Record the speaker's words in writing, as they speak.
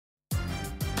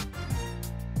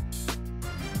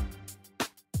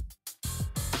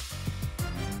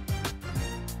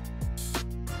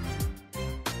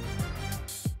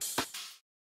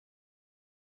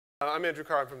I'm Andrew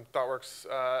Carr. I'm from ThoughtWorks.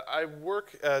 I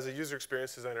work as a user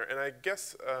experience designer, and I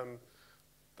guess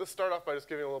let's start off by just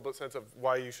giving a little bit of sense of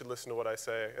why you should listen to what I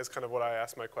say, as kind of what I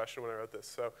asked my question when I wrote this.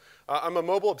 So I'm a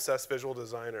mobile-obsessed visual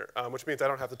designer, which means I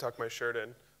don't have to tuck my shirt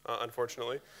in,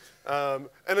 unfortunately. And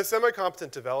a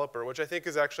semi-competent developer, which I think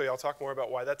is actually, I'll talk more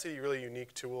about why that's a really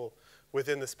unique tool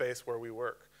within the space where we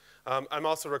work. I'm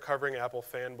also a recovering Apple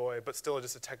fanboy, but still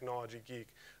just a technology geek.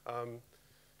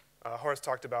 Horace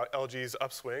talked about LG's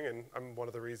upswing, and I'm one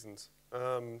of the reasons.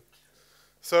 I'm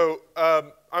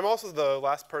also the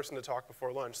last person to talk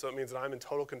before lunch, so it means that I'm in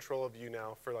total control of you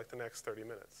now for like the next 30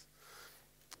 minutes.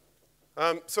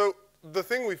 So the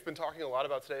thing we've been talking a lot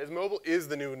about today is mobile is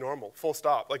the new normal, full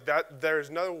stop. Like that,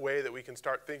 there's no way that we can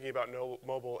start thinking about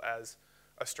mobile as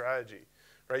a strategy,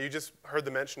 right? You just heard the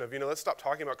mention of, let's stop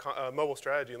talking about mobile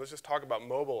strategy and let's just talk about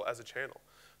mobile as a channel.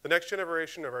 The next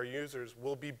generation of our users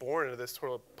will be born into this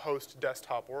sort of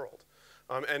post-desktop world.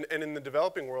 And in the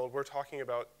developing world, we're talking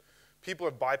about people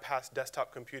have bypassed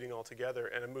desktop computing altogether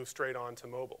and have moved straight on to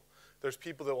mobile. There's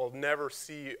people that will never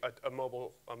see a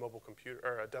mobile computer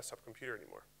or a desktop computer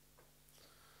anymore.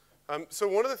 So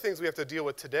one of the things we have to deal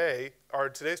with today are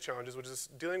today's challenges, which is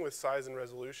dealing with size and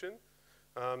resolution.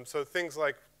 So things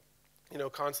like,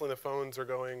 constantly the phones are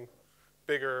going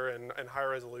bigger and higher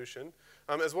resolution,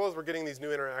 as well as we're getting these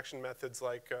new interaction methods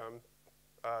like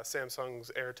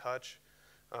Samsung's AirTouch,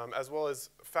 as well as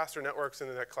faster networks and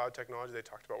that cloud technology they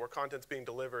talked about, where content's being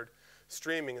delivered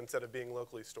streaming instead of being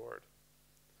locally stored.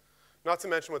 Not to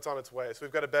mention what's on its way. So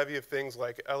we've got a bevy of things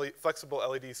like flexible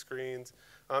LED screens,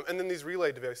 and then these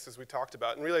relay devices we talked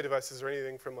about. And relay devices are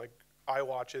anything from like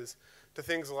iWatches to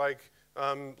things like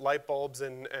light bulbs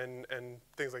and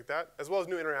things like that, as well as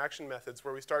new interaction methods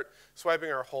where we start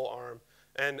swiping our whole arm.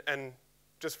 And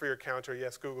just for your counter,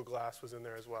 yes, Google Glass was in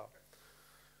there as well.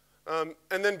 And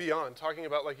then beyond, talking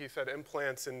about, like you said,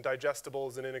 implants and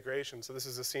digestibles and integration. So this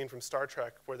is a scene from Star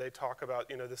Trek where they talk about,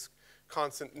 this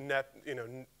constant net,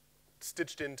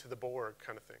 stitched into the board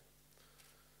kind of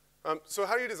thing. So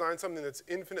how do you design something that's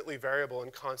infinitely variable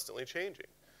and constantly changing?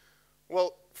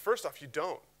 Well, first off, you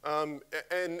don't, and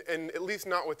at least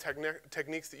not with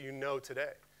techniques that you know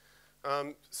today.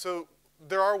 So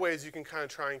there are ways you can kind of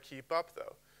try and keep up,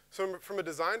 though. So from a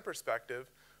design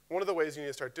perspective, one of the ways you need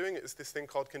to start doing it is this thing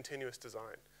called continuous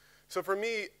design. So for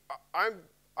me, I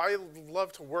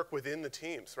love to work within the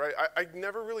teams, right? I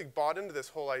never really bought into this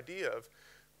whole idea of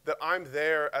that I'm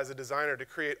there as a designer to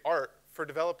create art for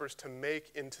developers to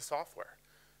make into software.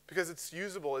 Because it's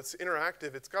usable, it's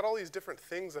interactive, it's got all these different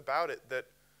things about it that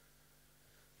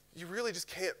you really just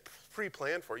can't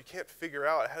pre-plan for. You can't figure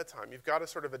out ahead of time. You've got to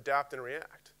sort of adapt and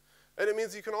react. And it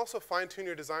means you can also fine-tune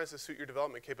your designs to suit your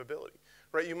development capability,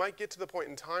 right? You might get to the point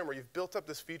in time where you've built up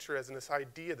this feature as this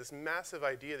idea, this massive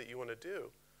idea that you want to do.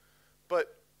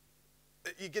 But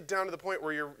you get down to the point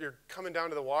where you're coming down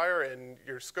to the wire and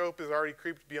your scope is already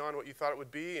creeped beyond what you thought it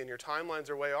would be and your timelines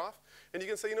are way off. And you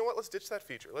can say, you know what, let's ditch that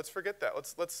feature. Let's forget that.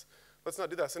 Let's not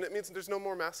do that. And it means there's no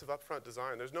more massive upfront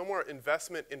design. There's no more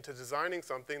investment into designing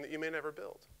something that you may never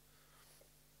build.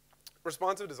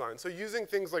 Responsive design. So using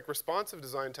things like responsive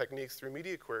design techniques through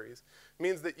media queries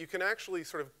means that you can actually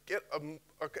sort of get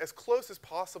as close as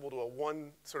possible to a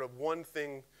one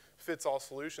thing fits all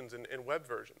solutions in web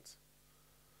versions.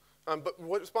 But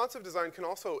what responsive design can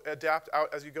also adapt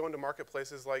out as you go into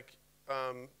marketplaces like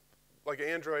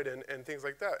Android and things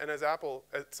like that. And as Apple,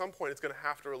 at some point, it's going to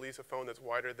have to release a phone that's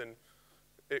wider than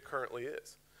it currently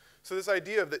is. So this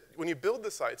idea of that when you build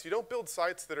the sites, you don't build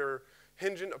sites that are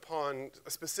hingent upon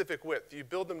a specific width. You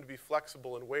build them to be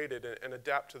flexible and weighted and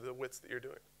adapt to the widths that you're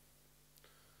doing.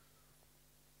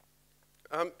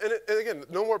 And again,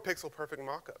 no more pixel-perfect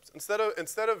mockups.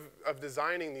 Instead of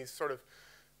designing these sort of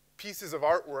pieces of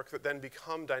artwork that then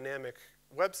become dynamic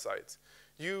websites,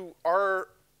 you are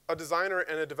a designer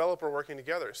and a developer working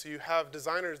together. So you have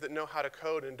designers that know how to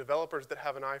code and developers that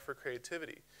have an eye for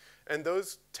creativity. And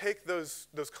those take those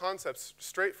concepts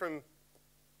straight from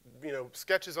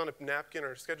sketches on a napkin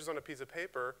or sketches on a piece of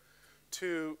paper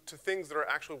to things that are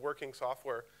actually working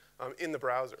software in the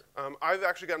browser. I've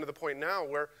actually gotten to the point now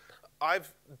where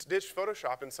I've ditched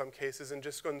Photoshop in some cases and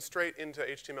just gone straight into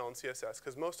HTML and CSS,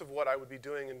 because most of what I would be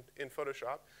doing in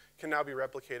Photoshop can now be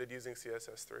replicated using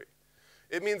CSS3.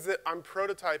 It means that I'm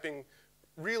prototyping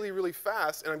really, really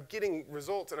fast, and I'm getting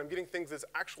results, and I'm getting things that's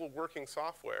actual working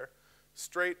software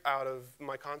straight out of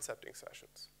my concepting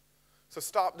sessions. So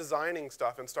stop designing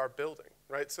stuff and start building,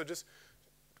 right? So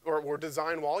or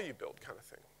design while you build kind of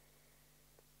thing.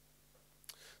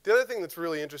 The other thing that's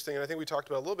really interesting, and I think we talked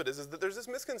about a little bit, is that there's this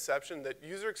misconception that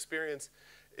user experience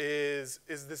is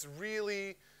this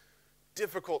really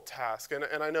difficult task.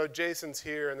 And I know Jason's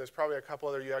here, and there's probably a couple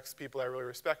other UX people I really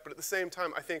respect, but at the same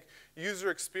time, I think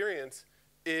user experience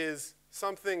is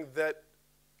something that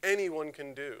anyone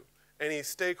can do. Any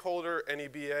stakeholder, any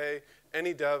BA,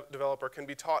 any developer can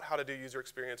be taught how to do user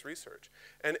experience research.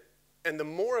 And the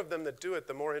more of them that do it,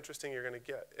 the more interesting you're going to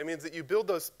get. It means that you build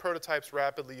those prototypes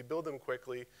rapidly, you build them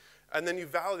quickly, and then you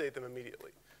validate them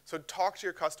immediately. So talk to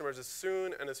your customers as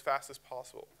soon and as fast as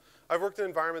possible. I've worked in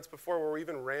environments before where we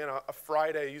even ran a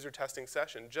Friday user testing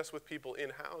session just with people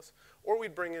in-house, or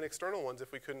we'd bring in external ones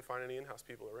if we couldn't find any in-house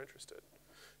people who were interested.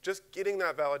 Just getting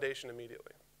that validation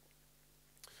immediately.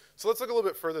 So let's look a little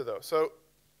bit further, though. So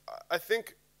I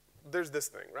think there's this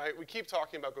thing, right? We keep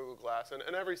talking about Google Glass, and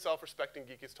every self-respecting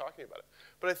geek is talking about it.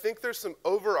 But I think there's some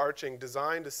overarching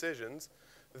design decisions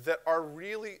that are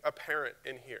really apparent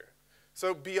in here.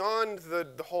 So beyond the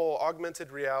whole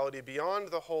augmented reality, beyond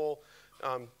the whole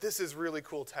this is really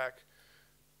cool tech,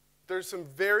 there's some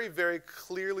very, very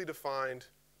clearly defined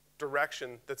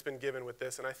direction that's been given with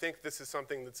this, and I think this is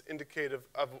something that's indicative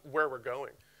of where we're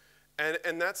going.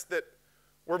 And that's that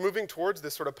we're moving towards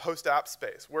this sort of post-app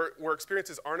space where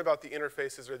experiences aren't about the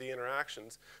interfaces or the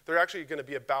interactions. They're actually going to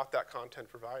be about that content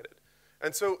provided.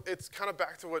 And so it's kind of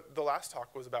back to what the last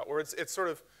talk was about, where it's sort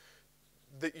of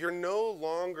that you're no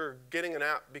longer getting an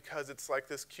app because it's like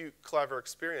this cute, clever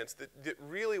experience. That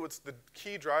really what's the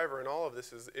key driver in all of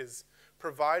this is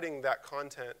providing that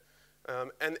content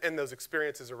and those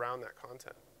experiences around that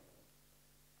content.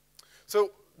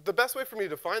 So the best way for me to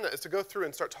define that is to go through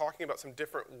and start talking about some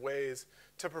different ways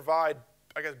to provide,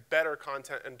 I guess, better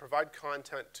content and provide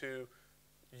content to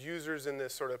users in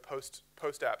this sort of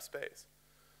post-app space.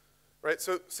 Right,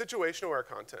 so situation-aware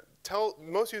content.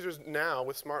 Most users now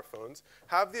with smartphones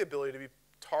have the ability to be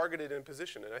targeted and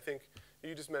positioned, and I think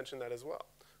you just mentioned that as well.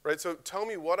 Right, so tell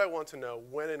me what I want to know,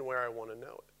 when and where I want to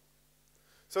know it.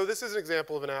 So this is an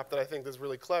example of an app that I think is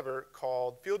really clever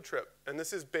called Field Trip, and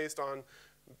this is based on,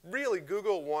 really,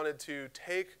 Google wanted to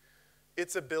take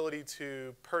its ability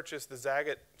to purchase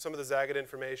some of the Zagat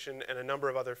information and a number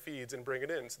of other feeds and bring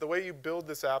it in. So the way you build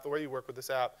this app, the way you work with this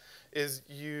app, is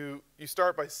you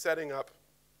start by setting up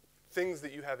things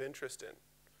that you have interest in,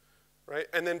 right?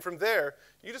 And then from there,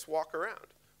 you just walk around,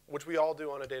 which we all do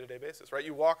on a day-to-day basis, right?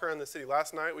 You walk around the city.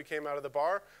 Last night, we came out of the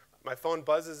bar. My phone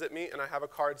buzzes at me, and I have a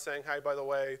card saying, hi, by the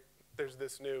way, there's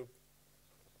this new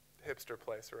hipster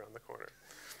place around the corner.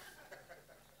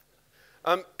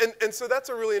 And so that's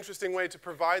a really interesting way to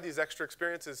provide these extra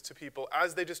experiences to people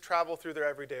as they just travel through their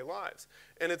everyday lives.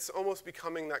 And it's almost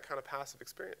becoming that kind of passive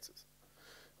experiences.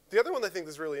 The other one I think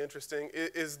is really interesting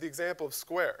is the example of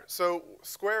Square. So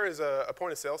Square is a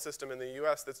point-of-sale system in the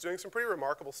US that's doing some pretty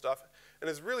remarkable stuff and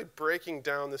is really breaking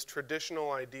down this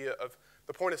traditional idea of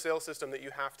the point-of-sale system that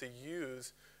you have to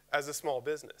use as a small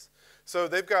business. So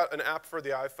they've got an app for the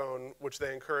iPhone, which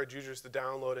they encourage users to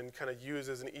download and kind of use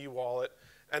as an e-wallet.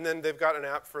 And then they've got an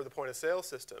app for the point-of-sale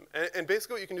system. And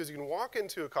basically what you can do is you can walk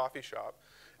into a coffee shop,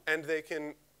 and you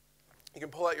can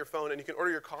pull out your phone, and you can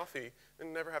order your coffee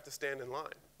and never have to stand in line.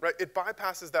 Right? It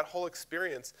bypasses that whole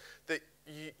experience that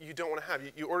you don't want to have.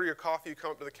 You order your coffee, you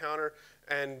come up to the counter,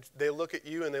 and they look at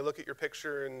you, and they look at your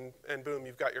picture, and boom,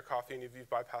 you've got your coffee, and you've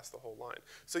bypassed the whole line.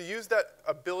 So use that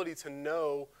ability to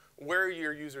know where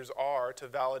your users are to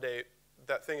validate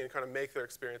that thing and kind of make their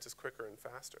experiences quicker and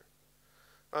faster.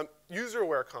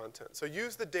 User-aware content. So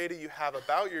use the data you have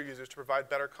about your users to provide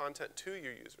better content to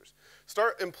your users.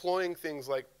 Start employing things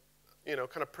like,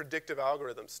 kind of predictive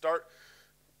algorithms. Start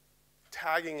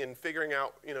tagging and figuring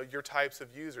out, your types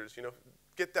of users.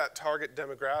 Get that target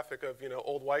demographic of,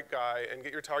 old white guy, and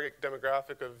get your target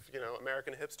demographic of,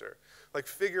 American hipster. Like,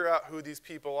 figure out who these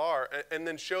people are, and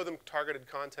then show them targeted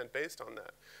content based on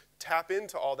that. Tap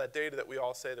into all that data that we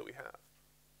all say that we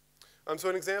have. So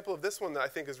an example of this one that I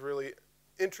think is really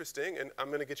interesting, and I'm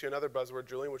going to get you another buzzword,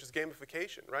 Julian, which is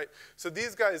gamification, right? So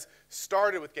these guys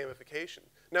started with gamification.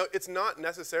 Now, it's not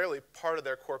necessarily part of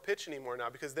their core pitch anymore now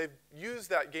because they've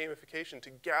used that gamification to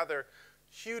gather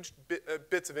huge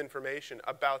bits of information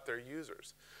about their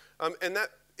users. And that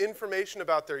information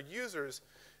about their users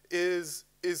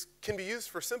can be used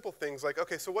for simple things like,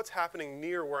 okay, so what's happening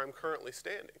near where I'm currently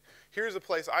standing? Here's a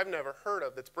place I've never heard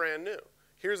of that's brand new.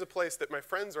 Here's a place that my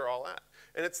friends are all at.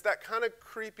 And it's that kind of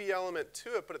creepy element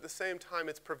to it, but at the same time,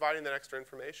 it's providing that extra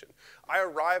information. I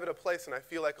arrive at a place and I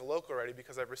feel like a local already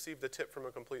because I've received a tip from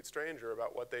a complete stranger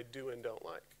about what they do and don't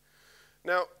like.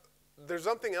 Now, there's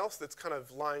something else that's kind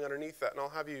of lying underneath that, and I'll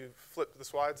have you flip the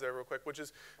slides there real quick, which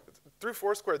is through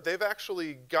Foursquare, they've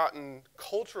actually gotten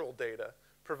cultural data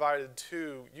provided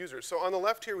to users. So on the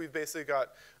left here, we've basically got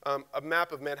a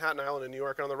map of Manhattan Island in New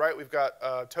York, and on the right, we've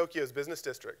got Tokyo's business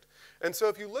district. And so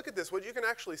if you look at this, what you can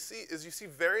actually see is you see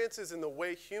variances in the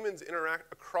way humans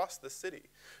interact across the city.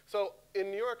 So in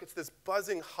New York, it's this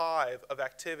buzzing hive of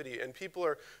activity, and people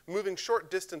are moving short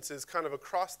distances kind of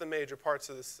across the major parts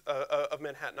of, of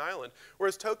Manhattan Island,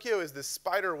 whereas Tokyo is this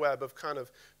spider web of kind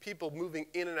of people moving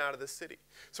in and out of the city.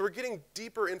 So we're getting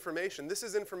deeper information. This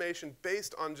is information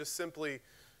based on just simply,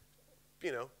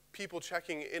 you know, people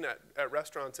checking in at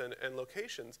restaurants and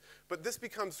locations. But this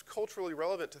becomes culturally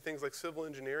relevant to things like civil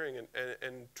engineering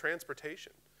and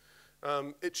transportation.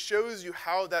 It shows you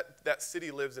how that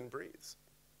city lives and breathes.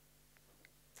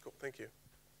 Cool, thank you.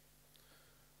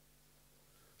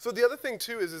 So the other thing,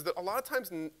 too, is that a lot of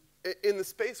times in the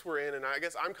space we're in, and I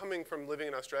guess I'm coming from living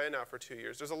in Australia now for 2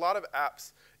 years, there's a lot of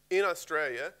apps in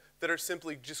Australia that are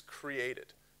simply just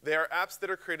created. They are apps that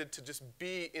are created to just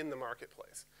be in the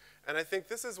marketplace. And I think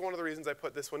this is one of the reasons I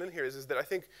put this one in here, is that I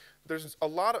think there's a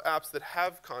lot of apps that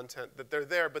have content, that they're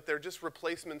there, but they're just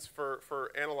replacements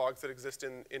for analogs that exist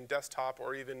in desktop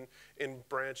or even in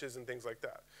branches and things like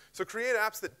that. So create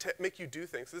apps that make you do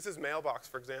things. This is Mailbox,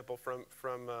 for example,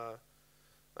 from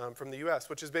the US,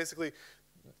 which is basically,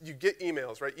 you get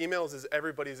emails, right? Emails is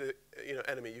everybody's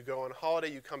enemy. You go on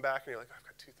holiday, you come back, and you're like, I've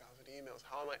got 2,000 emails.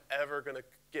 How am I ever going to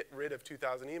get rid of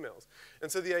 2,000 emails? And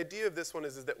so the idea of this one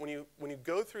is that when you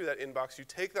go through that inbox, you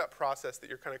take that process that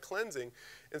you're kind of cleansing,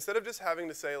 instead of just having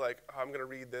to say, like, oh, I'm going to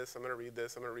read this, I'm going to read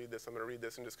this, I'm going to read this, I'm going to read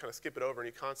this, and just kind of skip it over, and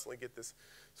you constantly get this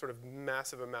sort of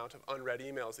massive amount of unread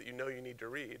emails that you know you need to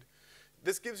read.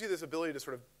 This gives you this ability to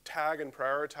sort of tag and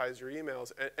prioritize your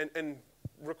emails and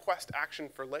request action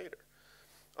for later.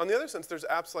 On the other sense, there's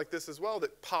apps like this as well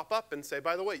that pop up and say,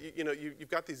 by the way, you've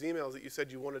got these emails that you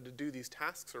said you wanted to do these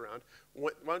tasks around.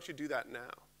 Why don't you do that now?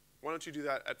 Why don't you do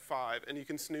that at 5? And you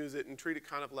can snooze it and treat it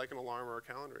kind of like an alarm or a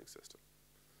calendaring system.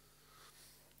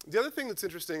 The other thing that's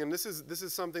interesting, and this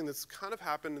is something that's kind of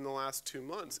happened in the last 2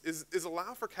 months, is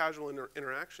allow for casual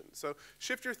interaction. So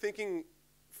shift your thinking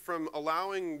from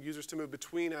allowing users to move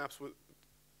between apps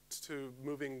to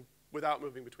moving without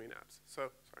moving between apps. So,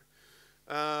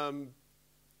 sorry.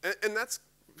 And that's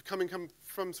coming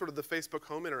from sort of the Facebook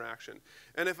home interaction.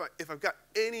 And if I've got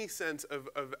any sense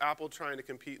of Apple trying to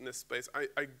compete in this space,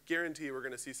 I guarantee we're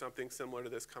going to see something similar to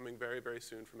this coming very, very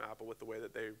soon from Apple with the way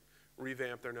that they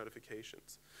revamp their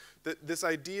notifications. This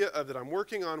idea of that I'm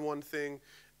working on one thing,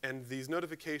 and these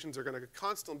notifications are going to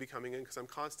constantly be coming in because I'm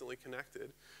constantly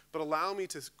connected, but allow me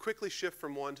to quickly shift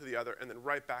from one to the other and then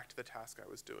right back to the task I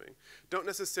was doing. Don't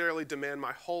necessarily demand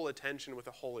my whole attention with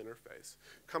a whole interface.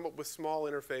 Come up with small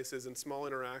interfaces and small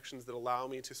interactions that allow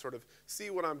me to sort of see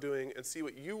what I'm doing and see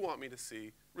what you want me to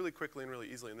see really quickly and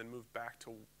really easily, and then move back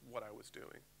to what I was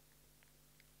doing.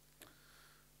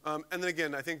 And then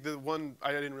again, I think the one,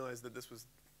 I didn't realize that this was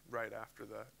right after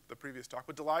the previous talk,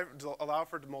 but allow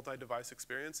for multi-device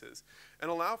experiences and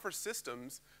allow for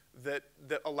systems that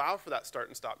allow for that start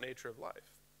and stop nature of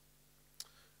life.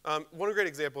 One great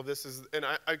example of this is, and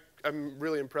I'm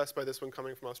really impressed by this one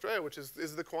coming from Australia, which is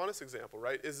the Qantas example,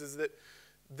 right? Is that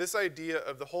this idea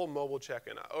of the whole mobile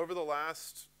check-in. Over the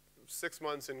last 6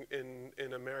 months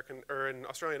in American or in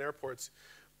Australian airports,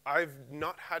 I've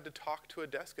not had to talk to a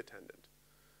desk attendant,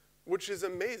 which is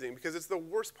amazing because it's the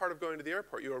worst part of going to the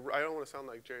airport. I don't want to sound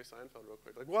like Jerry Seinfeld real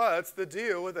quick. Like, what's the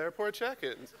deal with airport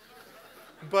check-ins?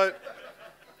 But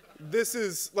this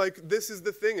is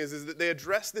the thing is that they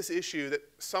address this issue that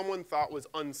someone thought was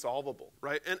unsolvable,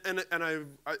 right? And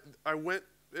I went,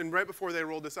 and right before they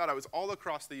rolled this out, I was all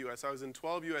across the U.S. I was in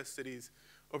 12 U.S. cities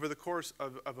over the course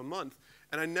of a month,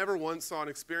 and I never once saw an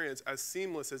experience as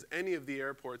seamless as any of the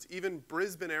airports. Even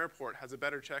Brisbane Airport has a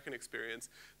better check-in experience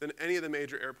than any of the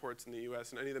major airports in the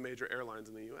US and any of the major airlines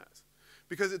in the US.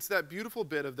 Because it's that beautiful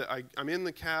bit of I'm in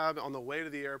the cab on the way to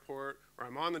the airport, or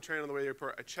I'm on the train on the way to the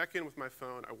airport, I check in with my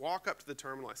phone, I walk up to the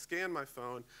terminal, I scan my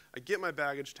phone, I get my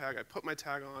baggage tag, I put my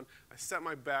tag on, I set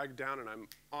my bag down, and I'm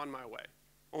on my way.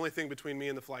 Only thing between me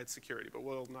and the flight security, but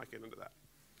we'll not get into that.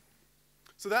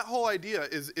 So that whole idea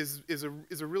is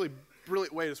a really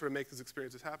brilliant way to sort of make these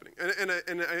experiences happening. And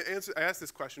I asked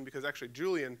this question because actually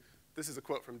Julian, this is a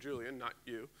quote from Julian, not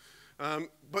you,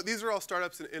 but these are all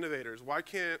startups and innovators. Why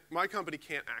can't, my company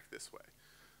can't act this way?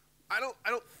 I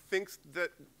don't think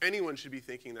that anyone should be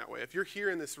thinking that way. If you're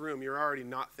here in this room, you're already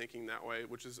not thinking that way,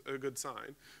 which is a good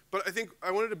sign. But I think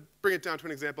I wanted to bring it down to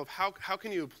an example of how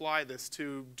can you apply this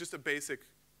to just a basic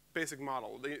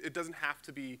model. It doesn't have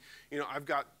to be, I've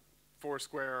got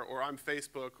Foursquare, or I'm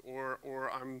Facebook,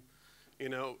 or I'm,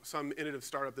 some innovative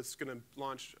startup that's going to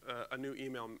launch a new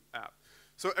email app.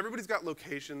 So everybody's got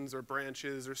locations or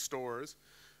branches or stores.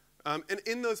 And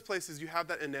in those places, you have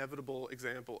that inevitable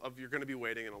example of you're going to be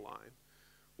waiting in a line.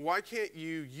 Why can't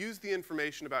you use the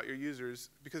information about your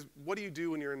users? Because what do you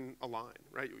do when you're in a line,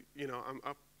 right? You know,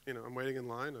 I'm waiting in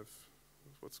line of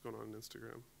what's going on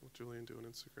Instagram. What's Julian do on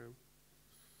Instagram?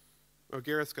 Oh,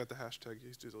 Gareth's got the hashtag.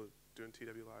 He's doing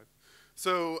TW Live.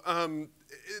 So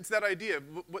it's that idea.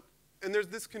 And there's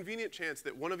this convenient chance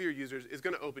that one of your users is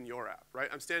going to open your app, right?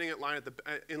 I'm standing in line at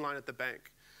the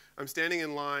bank. I'm standing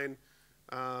in line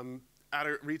at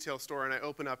a retail store, and I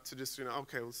open up to just,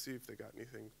 okay, let's see if they got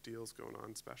anything, deals going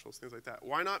on, specials, things like that.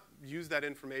 Why not use that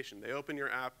information? They open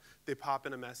your app, they pop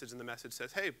in a message, and the message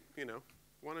says, hey,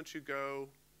 why don't you go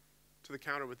to the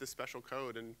counter with this special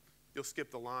code, and you'll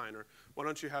skip the line, or why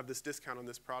don't you have this discount on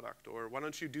this product, or why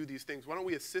don't you do these things? Why don't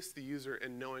we assist the user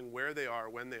in knowing where they are,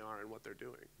 when they are, and what they're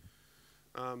doing?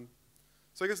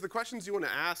 So I guess the questions you want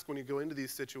to ask when you go into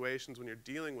these situations when you're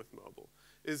dealing with mobile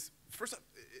is, first up,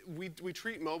 we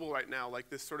treat mobile right now like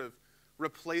this sort of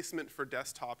replacement for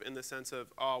desktop in the sense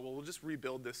of, oh, well, we'll just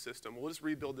rebuild this system. We'll just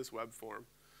rebuild this web form.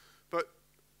 But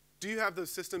do you have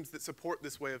those systems that support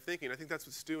this way of thinking? I think that's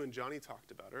what Stu and Johnny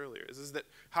talked about earlier, is that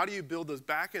how do you build those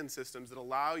back-end systems that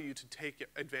allow you to take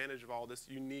advantage of all this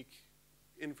unique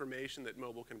information that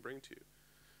mobile can bring to you?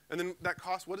 And then that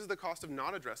cost, what is the cost of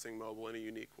not addressing mobile in a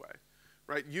unique way?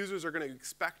 Right? Users are going to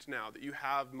expect now that you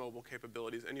have mobile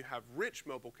capabilities and you have rich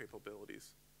mobile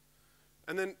capabilities.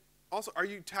 And then also, are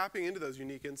you tapping into those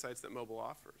unique insights that mobile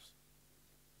offers?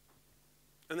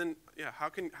 And then, yeah, how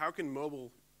can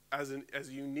mobile as a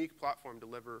unique platform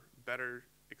deliver better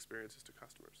experiences to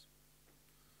customers?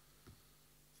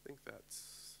 I think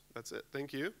that's it.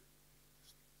 Thank you.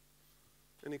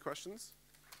 Any questions?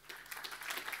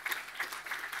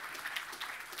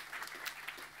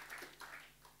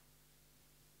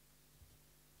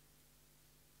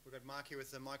 We've got Mark here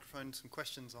with the microphone. Some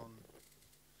questions on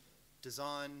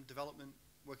design, development,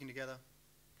 working together.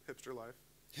 Hipster life.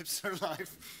 Hipster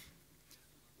life.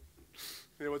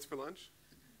 You know what's for lunch?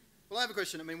 Well, I have a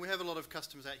question. I mean, we have a lot of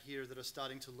customers out here that are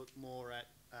starting to look more at,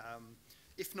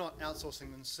 if not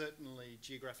outsourcing, then certainly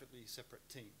geographically separate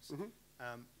teams.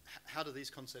 Mm-hmm. How do these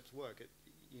concepts work?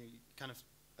 You're kind of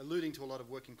alluding to a lot of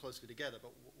working closely together,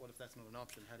 but what if that's not an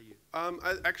option? How do you?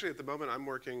 Actually, at the moment, I'm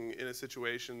working in a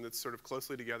situation that's sort of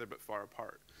closely together but far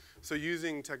apart. So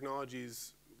using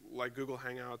technologies like Google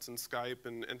Hangouts and Skype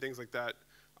and things like that,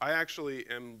 I actually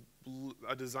am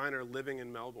a designer living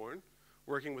in Melbourne,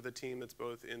 working with a team that's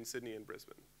both in Sydney and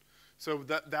Brisbane. So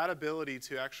that ability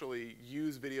to actually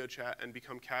use video chat and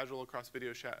become casual across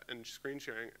video chat and screen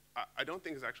sharing, I don't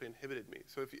think has actually inhibited me.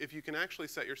 So if you can actually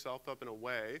set yourself up in a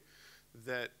way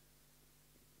that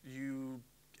you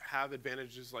have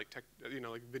advantages like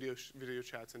like video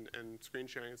chats and screen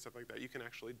sharing and stuff like that, you can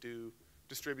actually do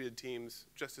distributed teams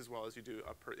just as well as you do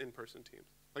in-person teams.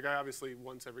 Like I obviously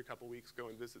once every couple weeks go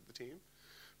and visit the team,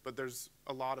 but there's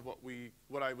a lot of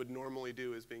what I would normally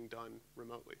do is being done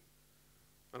remotely.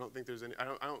 I don't think there's any. I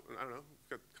don't know. We've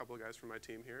got a couple of guys from my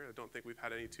team here. I don't think we've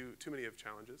had any too many of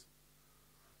challenges.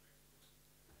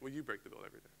 Well, you break the build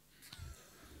every day.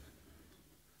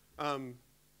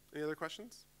 Any other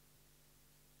questions?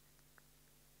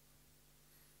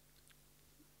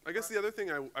 I guess the other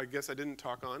thing I guess I didn't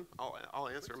talk on, I'll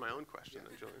answer my own question,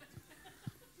 then, Julian.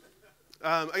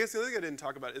 I guess the other thing I didn't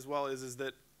talk about as well is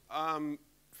that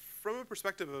from a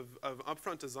perspective of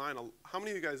upfront design, how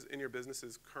many of you guys in your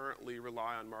businesses currently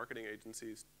rely on marketing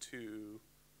agencies to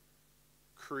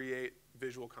create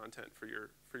visual content for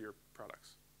your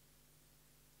products?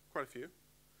 Quite a few.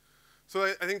 So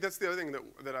I think that's the other thing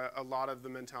that a lot of the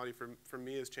mentality for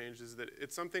me has changed, is that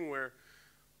it's something where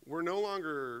we're no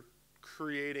longer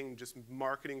creating just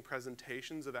marketing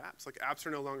presentations of apps. Like apps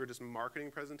are no longer just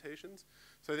marketing presentations.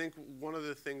 So I think one of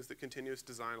the things that continuous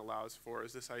design allows for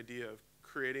is this idea of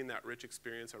creating that rich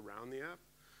experience around the app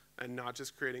and not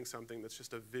just creating something that's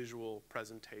just a visual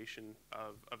presentation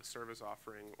of a service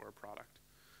offering or a product.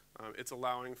 It's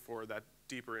allowing for that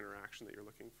deeper interaction that you're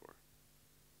looking for.